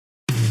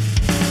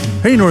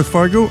Hey North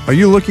Fargo, are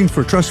you looking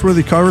for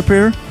trustworthy car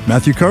repair?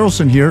 Matthew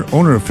Carlson here,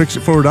 owner of Fix It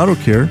Forward Auto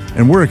Care,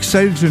 and we're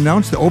excited to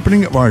announce the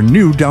opening of our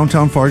new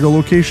downtown Fargo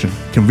location,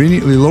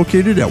 conveniently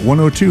located at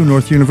 102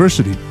 North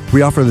University.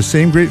 We offer the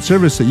same great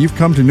service that you've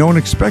come to know and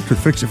expect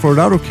with Fix It Forward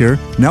Auto Care,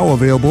 now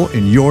available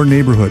in your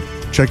neighborhood.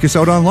 Check us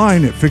out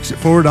online at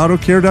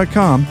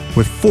fixitforwardautocare.com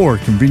with 4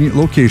 convenient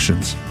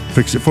locations.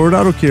 Fix It Forward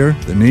Auto Care,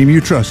 the name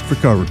you trust for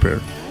car repair.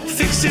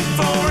 Fix It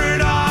Forward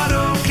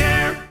Auto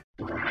Care.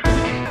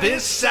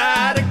 This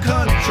side of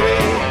country.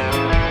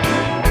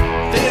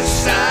 This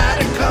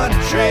side of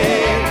country.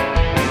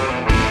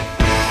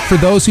 For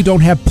those who don't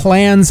have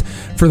plans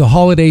for the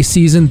holiday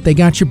season, they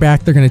got your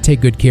back. They're going to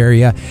take good care of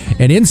you.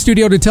 And in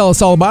studio to tell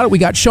us all about it, we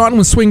got Sean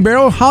with Swing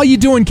Barrell. How you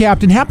doing,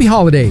 Captain? Happy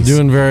holidays.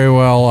 Doing very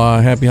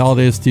well. Happy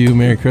holidays to you.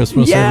 Merry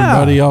Christmas,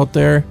 everybody out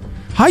there.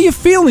 How you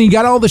feeling? You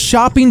got all the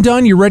shopping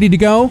done? You ready to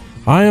go?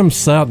 I am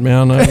set,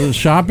 man.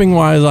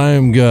 Shopping-wise, I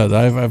am good.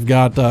 I've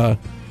got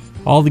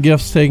all the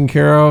gifts taken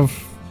care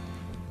of.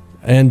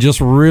 And just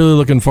really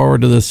looking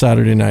forward to this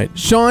Saturday night.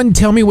 Sean,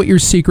 tell me what your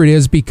secret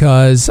is,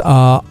 because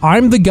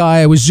I'm the guy,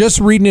 I was just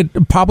reading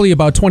it probably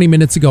about 20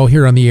 minutes ago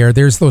here on the air.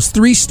 There's those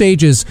 3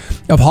 stages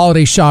of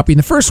holiday shopping.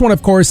 The first one,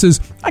 of course, is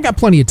I got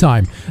plenty of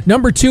time.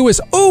 Number 2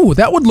 is, oh,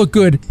 that would look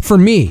good for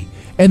me.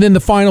 And then the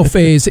final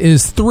phase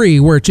is 3,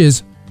 which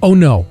is, oh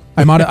no.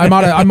 I'm on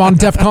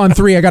DEFCON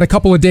 3. I got a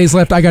couple of days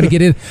left. I got to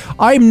get in.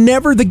 I'm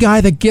never the guy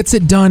that gets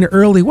it done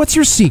early. What's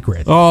your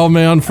secret? Oh,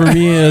 man, for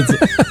me, it's,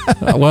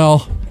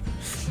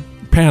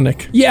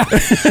 panic. Yeah.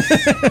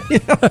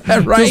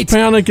 Right. Just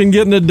panic and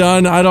getting it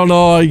done. I don't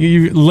know.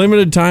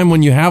 Limited time.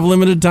 When you have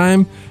limited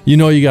time, you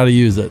know you got to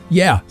use it.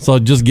 Yeah. So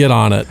just get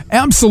on it.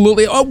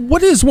 Absolutely.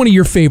 What is one of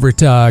your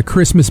favorite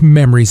Christmas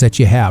memories that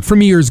you have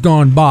from years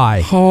gone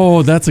by?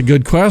 Oh, that's a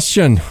good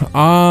question.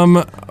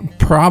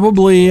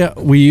 Probably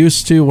we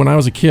used to, when I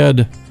was a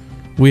kid,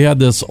 my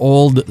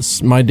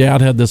dad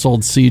had this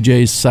old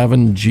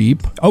CJ7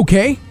 Jeep.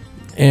 Okay.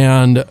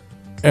 And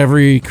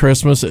every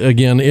Christmas,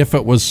 again, if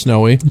it was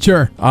snowy,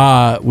 sure,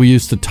 we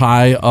used to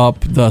tie up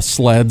the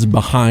sleds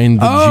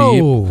behind the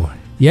Jeep. Oh,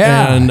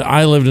 yeah. And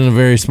I lived in a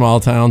very small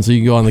town, so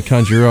you go on the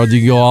country roads,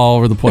 you go all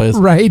over the place,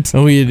 right?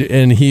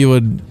 And he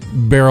would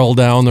barrel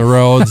down the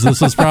roads.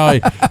 This is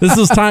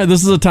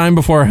a time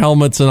before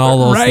helmets and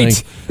all those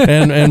things,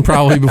 and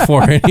probably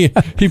before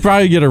he'd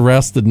probably get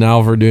arrested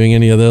now for doing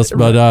any of this.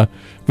 But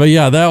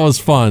yeah, that was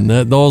fun.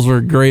 Those were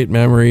great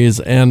memories,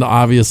 and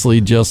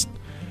obviously just.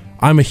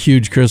 I'm a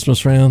huge Christmas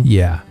fan.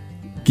 Yeah.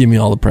 Give me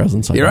all the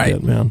presents I can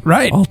get, man.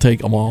 Right. I'll take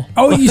them all.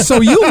 Oh,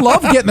 so you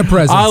love getting the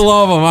presents. I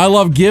love them. I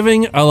love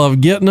giving. I love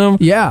getting them.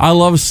 Yeah. I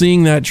love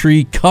seeing that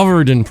tree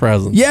covered in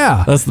presents.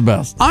 Yeah. That's the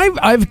best.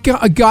 I've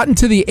gotten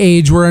to the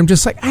age where I'm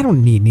just like, I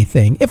don't need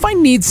anything. If I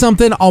need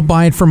something, I'll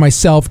buy it for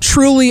myself.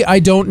 Truly, I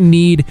don't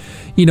need,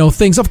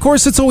 things. Of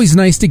course, it's always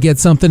nice to get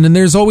something, and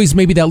there's always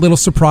maybe that little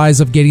surprise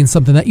of getting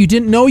something that you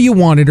didn't know you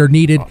wanted or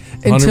needed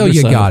until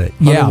you got it.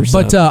 Yeah, 100%.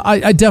 but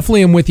I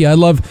definitely am with you. I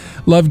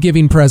love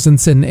giving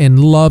presents and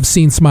love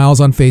seeing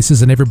smiles on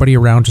faces and everybody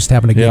around just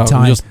having a good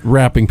time. Just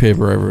wrapping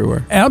paper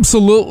everywhere.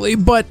 Absolutely,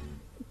 but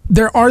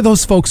there are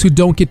those folks who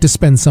don't get to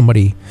spend some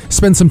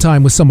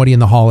time with somebody in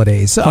the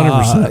holidays.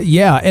 100%.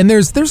 Yeah, and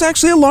there's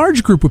actually a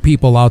large group of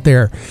people out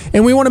there,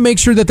 and we want to make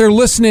sure that they're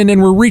listening,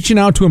 and we're reaching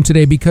out to them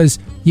today because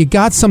you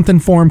got something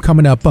for them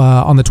coming up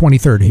on the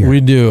 23rd here.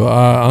 We do.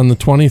 On the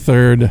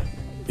 23rd,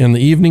 in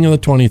the evening of the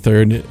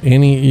 23rd,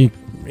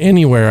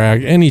 anywhere,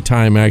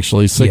 anytime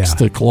actually, 6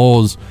 to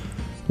close,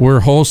 we're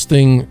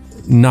hosting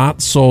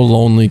Not So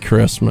Lonely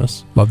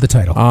Christmas. Love the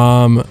title.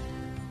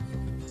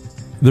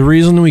 The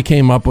reason we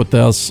came up with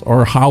this,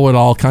 or how it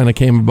all kind of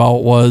came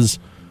about, was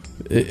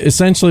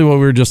essentially what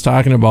we were just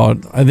talking about.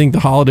 I think the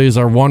holidays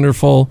are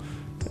wonderful.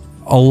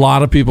 A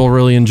lot of people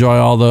really enjoy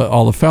all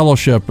the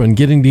fellowship and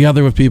getting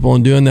together with people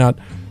and doing that,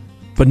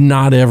 but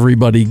not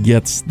everybody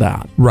gets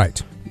that.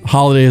 Right.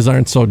 Holidays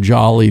aren't so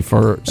jolly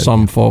for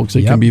some folks.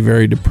 It can be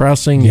very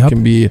depressing. It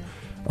can be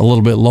a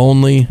little bit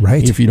lonely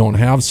if you don't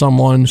have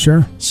someone.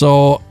 Sure.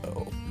 So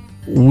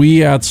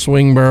we at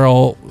Swing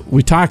Barrell,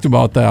 we talked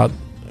about that.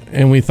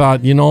 And we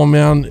thought,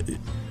 man,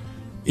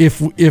 if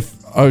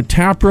a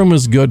tap room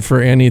is good for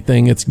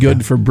anything, it's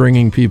good for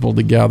bringing people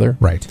together.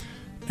 Right.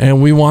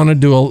 And we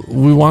wanted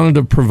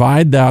to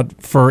provide that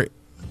for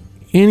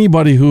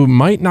anybody who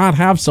might not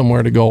have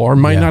somewhere to go or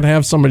might not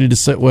have somebody to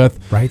sit with,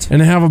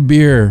 and have a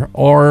beer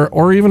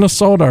or even a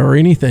soda or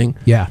anything.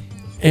 Yeah.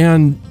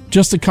 And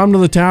just to come to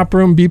the tap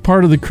room, be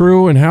part of the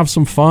crew, and have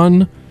some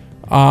fun.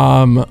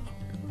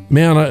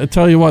 Man, I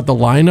tell you what, the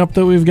lineup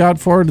that we've got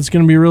for it's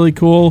going to be really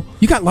cool.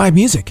 You got live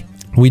music.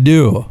 We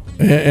do.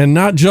 And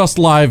not just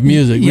live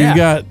music. Yeah. We've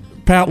got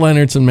Pat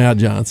Leonards and Matt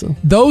Johnson.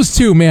 Those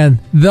two, man.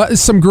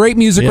 Some great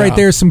music right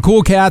there. Some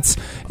cool cats.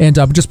 And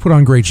just put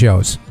on great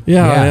shows.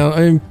 Yeah.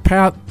 I mean,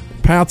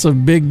 Pat's a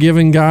big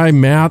giving guy.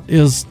 Matt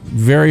is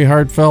very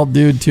heartfelt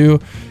dude,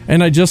 too.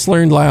 And I just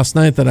learned last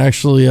night that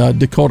actually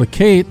Dakota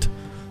Kate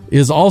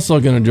is also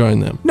going to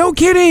join them. No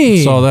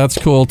kidding. So that's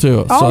cool,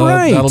 too. All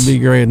right. That'll be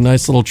great.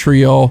 Nice little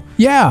trio.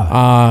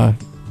 Yeah.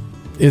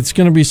 It's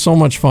going to be so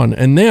much fun.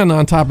 And then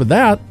on top of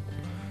that,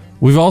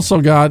 we've also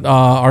got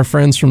our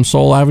friends from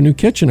Soul Avenue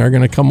Kitchen are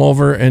going to come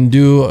over and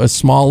do a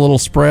small little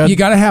spread. You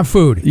got to have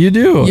food. You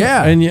do,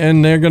 yeah,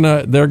 and they're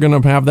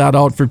gonna have that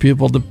out for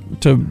people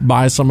to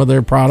buy some of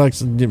their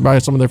products and buy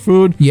some of their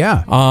food.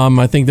 Yeah,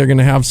 I think they're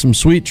gonna have some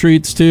sweet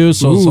treats too.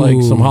 So it's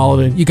like some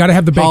holiday. You got to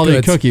have the baked holiday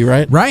goods. Cookie,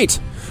 right? Right.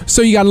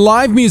 So you got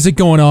live music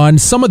going on.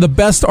 Some of the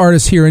best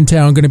artists here in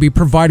town going to be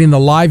providing the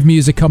live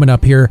music coming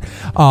up here.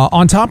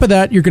 On top of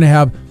that, you're going to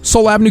have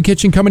Soul Avenue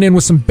Kitchen coming in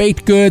with some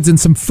baked goods and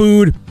some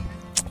food.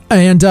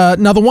 And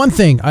now the one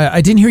thing,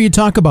 I didn't hear you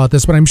talk about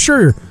this, but I'm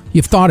sure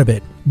you've thought of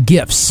it.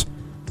 Gifts.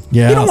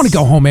 Yes. You don't want to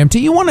go home empty.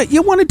 You want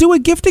to do a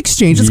gift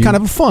exchange. It's kind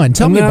of fun.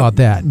 Tell me about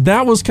that.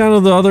 That was kind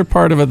of the other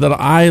part of it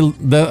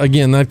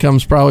that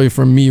comes probably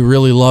from me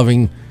really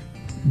loving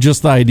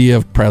just the idea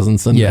of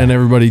presents and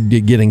everybody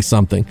getting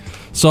something.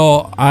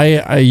 So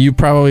you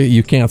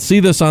can't see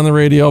this on the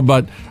radio,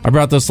 but I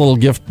brought this little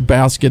gift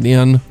basket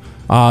in.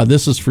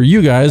 This is for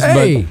you guys,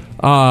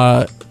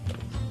 but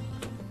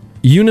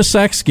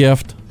unisex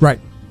gift. Right.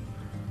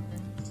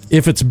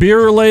 If it's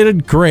beer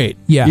related, great.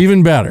 Yeah.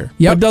 Even better.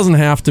 Yep. But it doesn't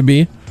have to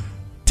be.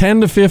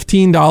 $10 to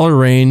 $15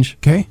 range.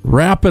 Okay.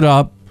 Wrap it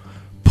up.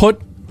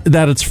 Put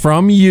that it's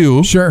from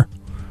you. Sure.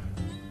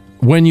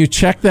 When you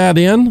check that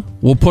in,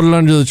 we'll put it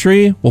under the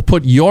tree. We'll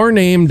put your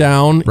name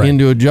down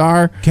into a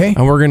jar. Okay.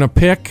 And we're going to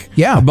pick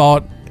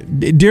about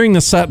during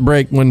the set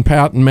break when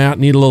Pat and Matt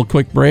need a little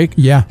quick break.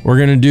 Yeah. We're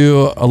going to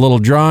do a little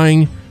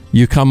drawing.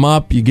 You come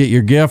up, you get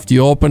your gift,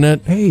 you open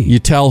it, you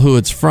tell who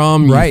it's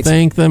from, you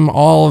thank them,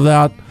 all of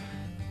that.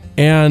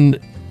 And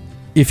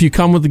if you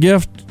come with the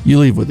gift, you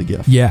leave with a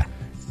gift. Yeah.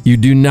 You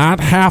do not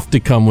have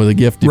to come with a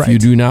gift if you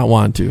do not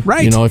want to.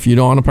 Right. You know, if you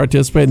don't want to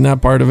participate in that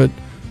part of it,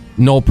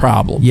 no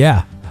problem.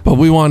 Yeah. But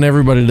we want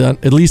everybody to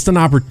at least an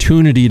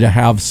opportunity to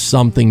have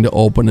something to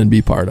open and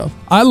be part of.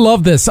 I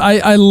love this.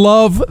 I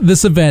love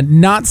this event.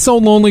 Not So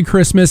Lonely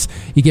Christmas.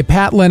 You get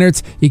Pat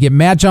Leonard's. You get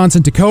Matt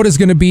Johnson. Dakota's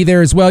going to be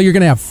there as well. You're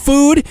going to have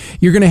food.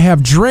 You're going to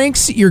have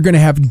drinks. You're going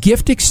to have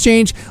gift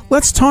exchange.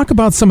 Let's talk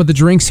about some of the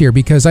drinks here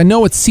because I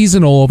know it's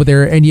seasonal over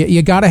there, and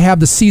you got to have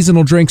the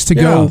seasonal drinks to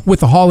go with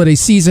the holiday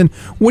season.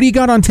 What do you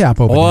got on tap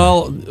over there?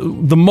 Well,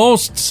 the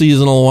most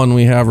seasonal one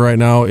we have right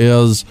now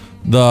is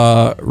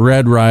the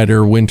Red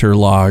Ryder Winter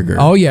Lager.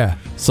 Oh, yeah.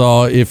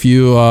 So if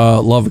you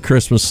love A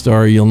Christmas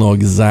Story, you'll know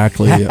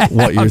exactly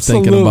what you're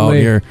thinking about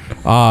here.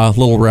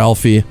 Little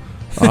Ralphie.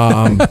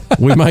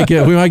 We might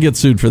get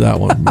sued for that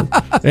one.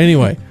 But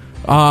anyway,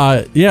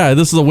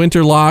 this is a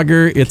winter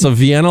lager. It's a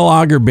Vienna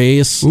lager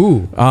base.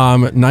 Ooh.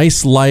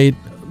 Nice light,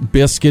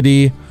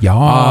 biscuity.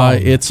 Yum.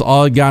 It's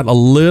all got a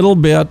little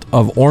bit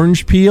of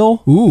orange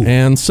peel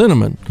and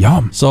cinnamon.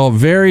 Yum. So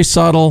very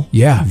subtle.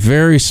 Yeah.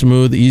 Very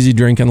smooth, easy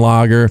drinking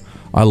lager.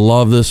 I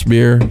love this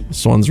beer.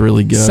 This one's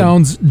really good.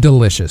 Sounds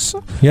delicious.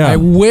 Yeah. I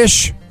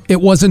wish it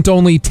wasn't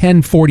only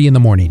 10:40 in the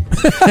morning.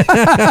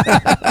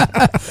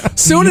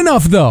 Soon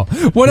enough, though.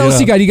 What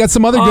else you got? You got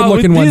some other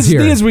good-looking ones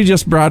here. These we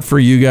just brought for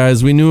you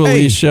guys. We knew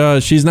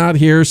Alicia. She's not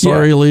here.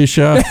 Sorry,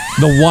 Alicia.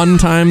 The one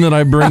time that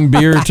I bring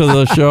beer to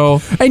the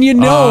show. And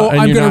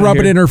I'm going to rub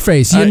it in her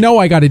face.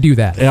 I got to do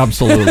that.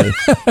 Absolutely.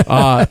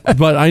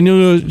 But I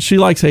knew she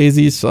likes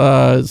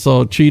hazies,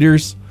 so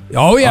Cheaters.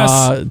 Oh,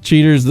 yes.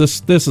 Cheaters,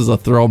 this is a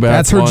throwback.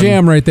 That's her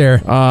jam right there.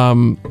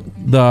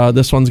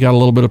 This one's got a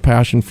little bit of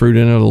passion fruit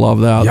in it. I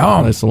love that.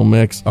 Yum. Nice little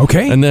mix.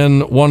 Okay. And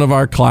then one of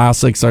our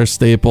classics, our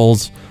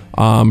staples,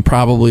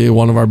 probably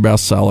one of our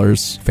best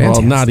sellers.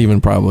 Fantastic. Well, not even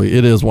probably.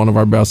 It is one of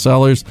our best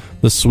sellers.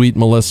 The Sweet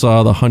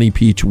Melissa, the Honey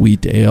Peach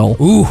Wheat Ale.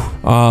 Ooh.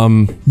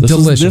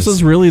 Delicious. This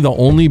is really the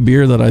only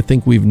beer that I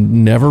think we've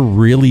never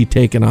really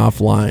taken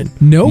offline.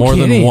 No More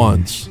kidding. than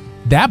once.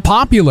 That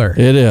popular.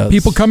 It is.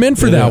 People come in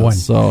for that one.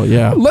 So,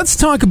 yeah. Let's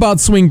talk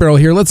about Swing Barrell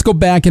here. Let's go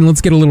back and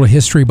let's get a little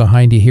history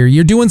behind you here.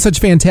 You're doing such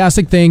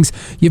fantastic things.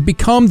 You've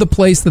become the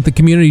place that the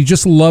community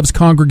just loves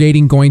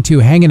congregating, going to,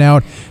 hanging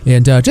out,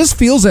 and just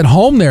feels at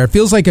home there. It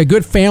feels like a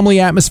good family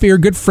atmosphere,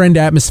 good friend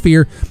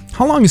atmosphere.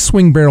 How long has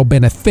Swing Barrell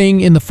been a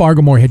thing in the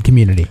Fargo-Moorhead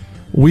community?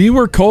 We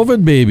were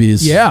COVID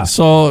babies. Yeah.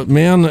 So,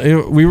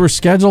 man, we were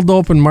scheduled to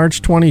open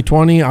March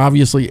 2020.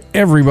 Obviously,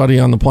 everybody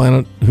on the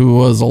planet who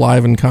was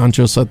alive and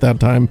conscious at that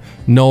time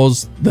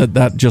knows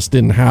that just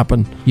didn't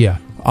happen. Yeah.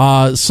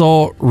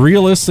 So,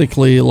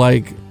 realistically,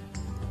 like,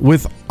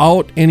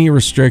 without any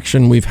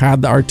restriction, we've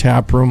had our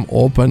tap room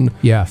open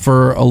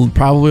for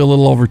probably a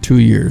little over 2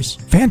 years.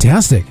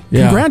 Fantastic.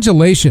 Yeah.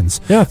 Congratulations.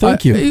 Yeah,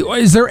 thank you.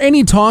 Is there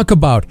any talk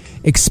about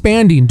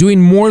expanding, doing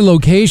more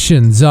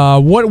locations?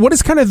 What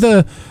is kind of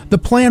the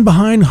plan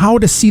behind how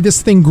to see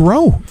this thing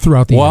grow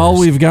throughout the years? Well,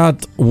 we've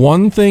got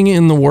one thing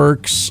in the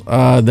works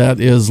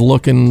that is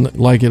looking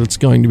like it's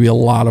going to be a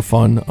lot of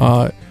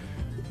fun.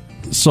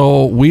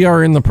 So we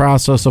are in the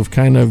process of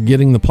kind of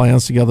getting the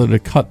plans together to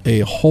cut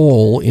a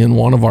hole in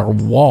one of our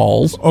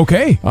walls.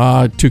 Okay.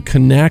 To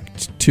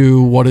connect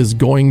to what is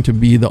going to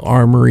be the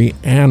Armory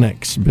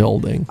Annex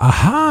building.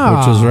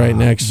 Aha. Which is right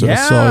next to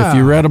us. So Yeah. if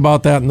you read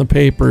about that in the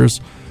papers,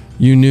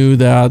 you knew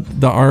that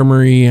the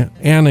Armory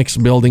Annex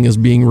building is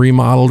being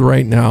remodeled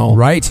right now.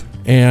 Right.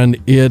 And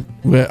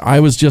I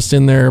was just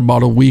in there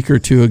about a week or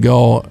two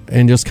ago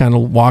and just kind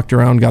of walked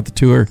around, got the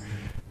tour.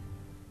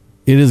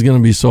 It is going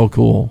to be so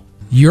cool.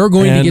 You're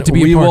going to get to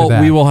be a part of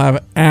that. We will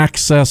have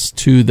access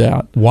to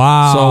that.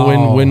 Wow.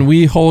 So when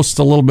we host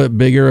a little bit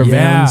bigger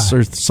events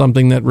or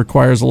something that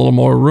requires a little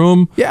more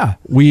room,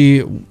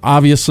 we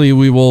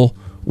will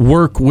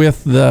work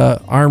with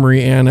the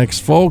Armory Annex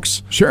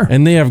folks. Sure.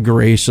 And they have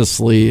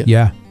graciously,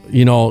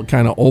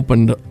 kind of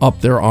opened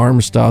up their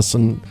arms to us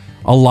and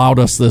allowed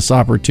us this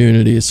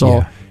opportunity.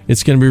 So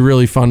it's going to be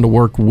really fun to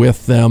work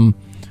with them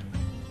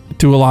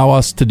to allow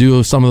us to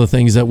do some of the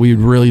things that we'd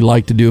really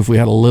like to do if we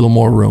had a little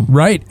more room.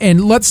 Right.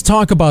 And let's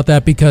talk about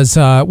that because,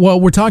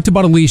 we're talking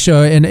about Alicia.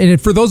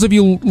 And for those of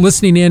you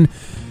listening in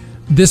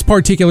this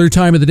particular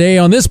time of the day,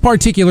 on this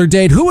particular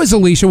date, who is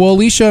Alicia? Well,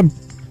 Alicia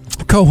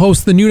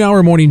co-hosts the Noon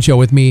Hour Morning Show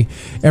with me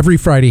every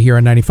Friday here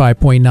on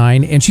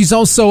 95.9. And she's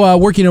also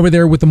working over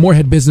there with the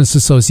Moorhead Business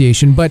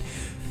Association. But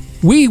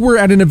we were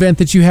at an event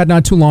that you had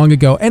not too long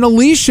ago, and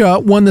Alicia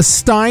won the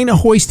Stein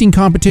hoisting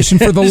competition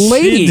for the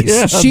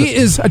ladies. She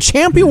is a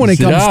champion when it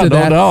comes to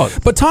that. No doubt.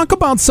 But talk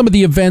about some of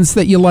the events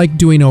that you like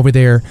doing over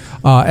there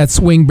at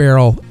Swing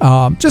Barrell.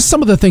 Just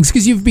some of the things,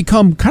 because you've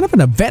become kind of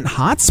an event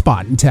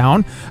hotspot in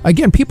town.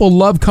 Again, people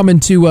love coming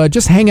to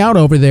just hang out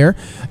over there,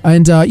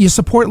 and you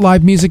support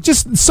live music.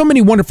 Just so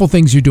many wonderful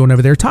things you're doing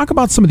over there. Talk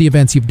about some of the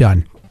events you've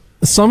done.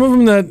 Some of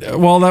them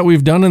that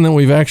we've done and that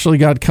we've actually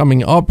got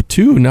coming up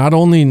too. Not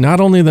only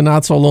the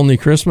Not So Lonely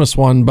Christmas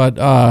one,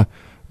 but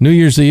New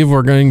Year's Eve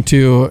we're going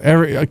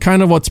to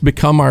kind of what's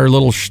become our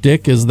little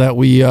shtick is that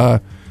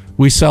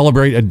we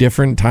celebrate a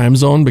different time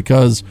zone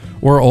because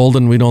we're old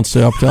and we don't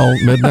stay up till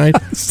midnight.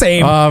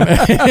 Same.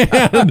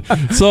 And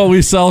so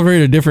we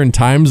celebrate a different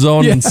time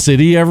zone and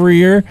city every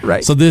year.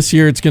 Right. So this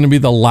year it's going to be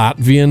the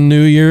Latvian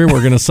New Year.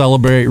 We're going to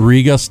celebrate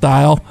Riga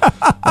style.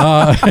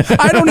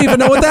 I don't even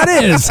know what that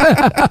is.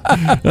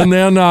 And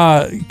then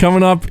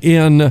coming up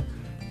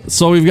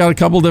so we've got a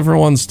couple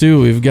different ones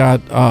too. We've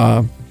got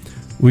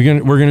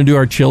we're gonna do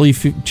our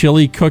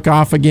chili cook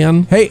off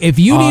again. Hey, if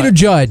you need a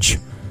judge.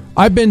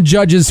 I've been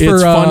judges for...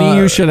 It's funny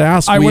you should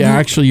ask.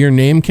 Your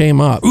name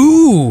came up.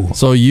 Ooh.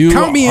 So you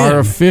are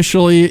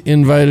officially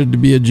invited to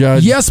be a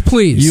judge. Yes,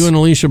 please. You and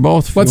Alicia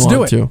both, if Let's you do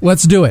want it. to.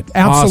 Let's do it.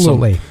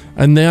 Absolutely. Awesome.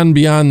 And then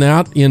beyond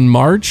that, in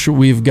March,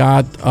 we've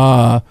got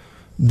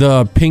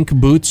the Pink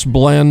Boots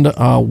Blend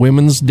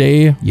Women's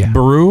Day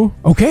brew.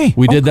 Okay.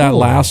 We did that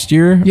last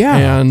year.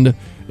 Yeah. And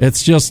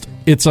it's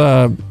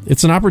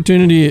an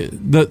opportunity.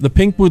 The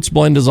Pink Boots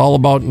Blend is all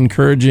about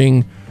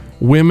encouraging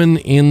women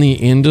in the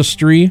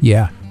industry.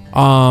 Yeah.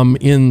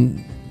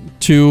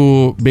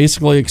 To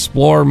basically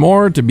explore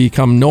more, to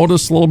become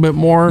noticed a little bit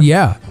more.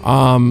 Yeah.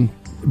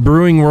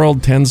 Brewing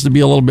world tends to be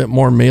a little bit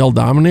more male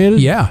dominated.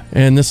 Yeah.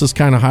 And this is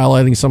kind of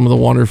highlighting some of the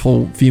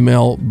wonderful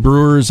female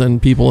brewers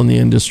and people in the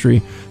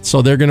industry.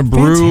 So they're going to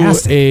brew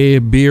a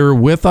beer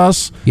with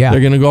us. Yeah. They're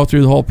going to go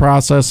through the whole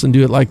process and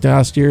do it like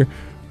last year.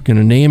 We're going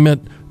to name it.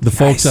 The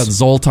folks at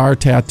Zoltar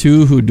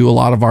Tattoo who do a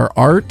lot of our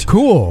art.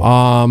 Cool.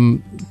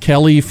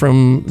 Kelly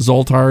from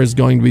Zoltar is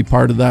going to be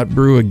part of that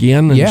brew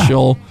again, and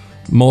she'll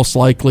most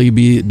likely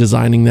be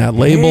designing that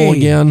label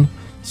again.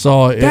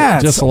 So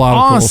it's just a lot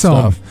of cool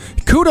stuff.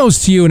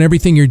 Kudos to you and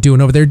everything you're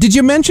doing over there. Did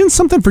you mention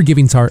something for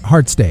Giving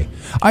Hearts Day?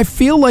 I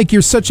feel like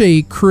you're such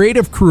a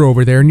creative crew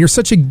over there, and you're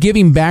such a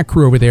giving back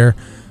crew over there.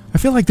 I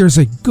feel like there's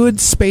a good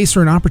space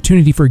or an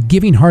opportunity for a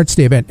Giving Hearts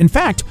Day event. In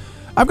fact,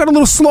 I've got a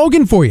little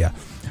slogan for you.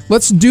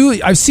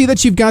 I see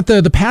that you've got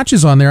the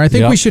patches on there. I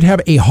think we should have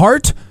a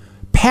heart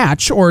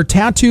patch or a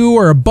tattoo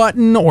or a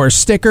button or a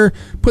sticker.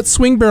 Put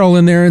Swing Barrell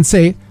in there and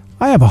say,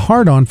 I have a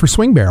heart on for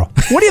Swing Barrell.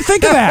 What do you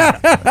think of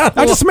that?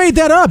 I just made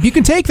that up. You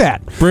can take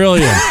that.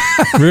 Brilliant.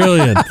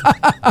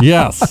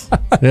 Yes.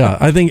 Yeah,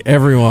 I think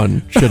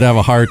everyone should have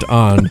a heart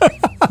on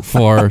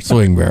for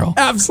Swing Barrell.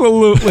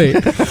 Absolutely.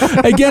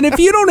 Again, if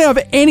you don't have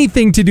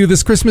anything to do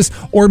this Christmas,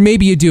 or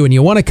maybe you do and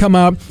you want to come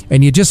out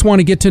and you just want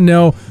to get to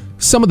know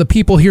some of the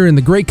people here in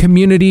the great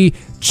community,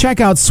 check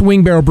out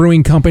Swing Barrell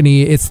Brewing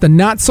Company. It's the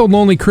Not So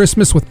Lonely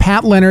Christmas with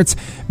Pat Leonards.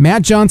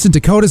 Matt Johnson,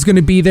 Dakota's going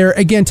to be there.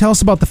 Again, tell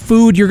us about the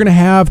food you're going to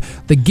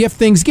have, the gift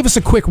things. Give us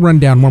a quick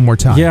rundown one more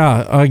time.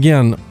 Yeah,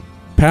 again,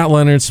 Pat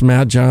Leonards,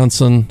 Matt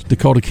Johnson,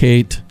 Dakota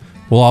Kate.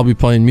 We'll all be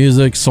playing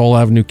music. Soul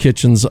Avenue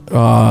Kitchen's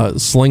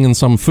slinging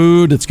some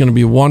food. It's going to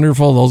be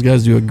wonderful. Those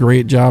guys do a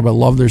great job. I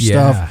love their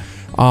stuff.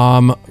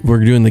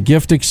 We're doing the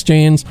gift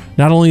exchange.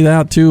 Not only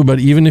that too, but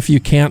even if you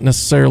can't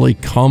necessarily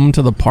come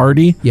to the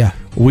party,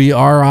 we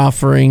are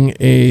offering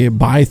a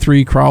buy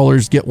 3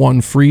 Crowlers get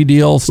 1 free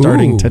deal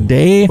starting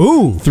today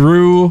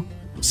through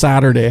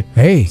Saturday.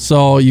 Hey,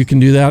 so you can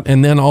do that,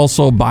 and then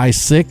also buy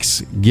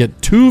 6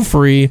 get 2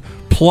 free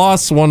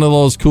plus one of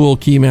those cool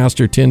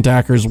Keymaster tin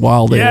tackers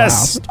while they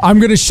last. I'm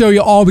going to show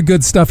you all the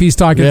good stuff he's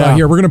talking about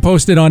here. We're going to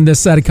post it on this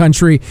side of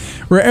country,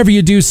 wherever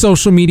you do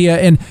social media.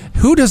 And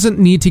who doesn't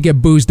need to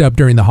get boozed up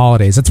during the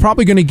holidays? It's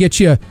probably going to get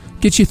you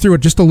through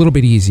it just a little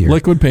bit easier.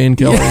 Liquid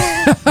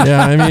painkillers.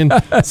 Yeah, I mean,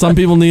 some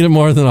people need it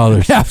more than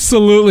others.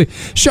 Absolutely.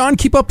 Sean,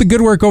 keep up the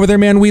good work over there,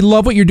 man. We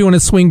love what you're doing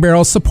at Swing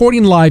Barrel,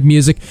 supporting live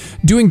music,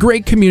 doing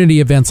great community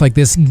events like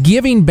this,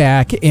 giving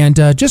back, and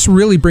just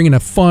really bringing a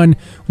fun,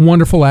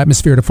 wonderful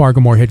atmosphere to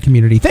Fargo-Moorhead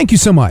community. Thank you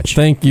so much.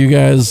 Thank you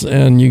guys,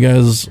 and you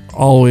guys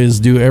always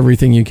do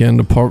everything you can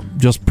to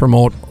just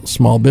promote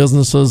small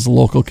businesses,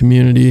 local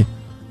community.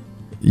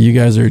 You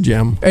guys are a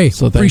gem. Hey,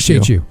 so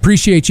appreciate you.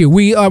 Appreciate you.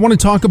 We want to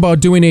talk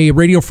about doing a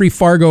Radio Free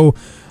Fargo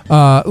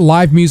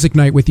live music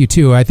night with you,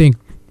 too. I think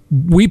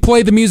we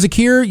play the music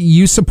here.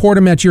 You support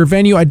them at your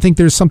venue. I think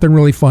there's something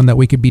really fun that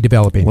we could be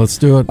developing. Let's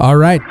do it. All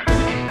right.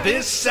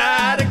 This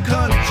side of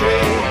country.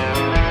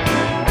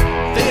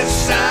 This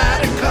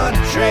side of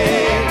country.